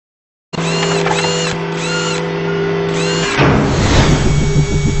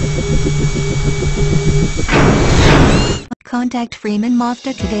Contact Freeman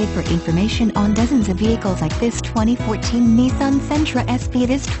Mazda today for information on dozens of vehicles like this 2014 Nissan Sentra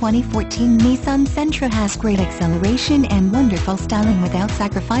SV.This 2014 Nissan Sentra has great acceleration and wonderful styling without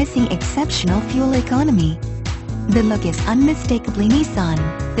sacrificing exceptional fuel economy. The look is unmistakably Nissan.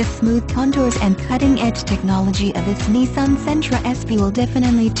 The smooth contours and cutting-edge technology of this Nissan Sentra SV will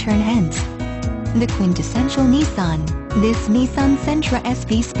definitely turn heads. The quintessential Nissan, this Nissan Sentra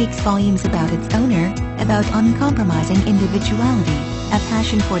SV speaks volumes about its owner, about uncompromising individuality, a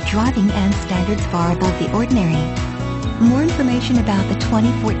passion for driving and standards far above the ordinary. More information about the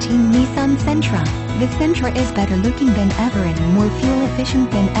 2014 Nissan Sentra. The Sentra is better looking than ever and more fuel efficient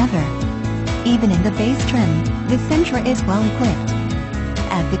than ever. Even in the base trim, the Sentra is well equipped.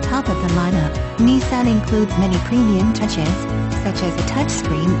 At the top of the lineup, Nissan includes many premium touches, such as a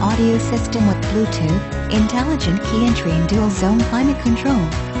touchscreen audio system with Bluetooth, intelligent key entry and dual-zone climate control.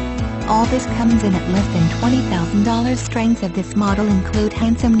 All this comes in at less than $20,000. Strengths of this model include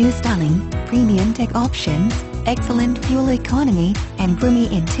handsome new styling, premium tech options, excellent fuel economy, and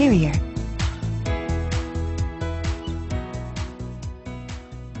roomy interior.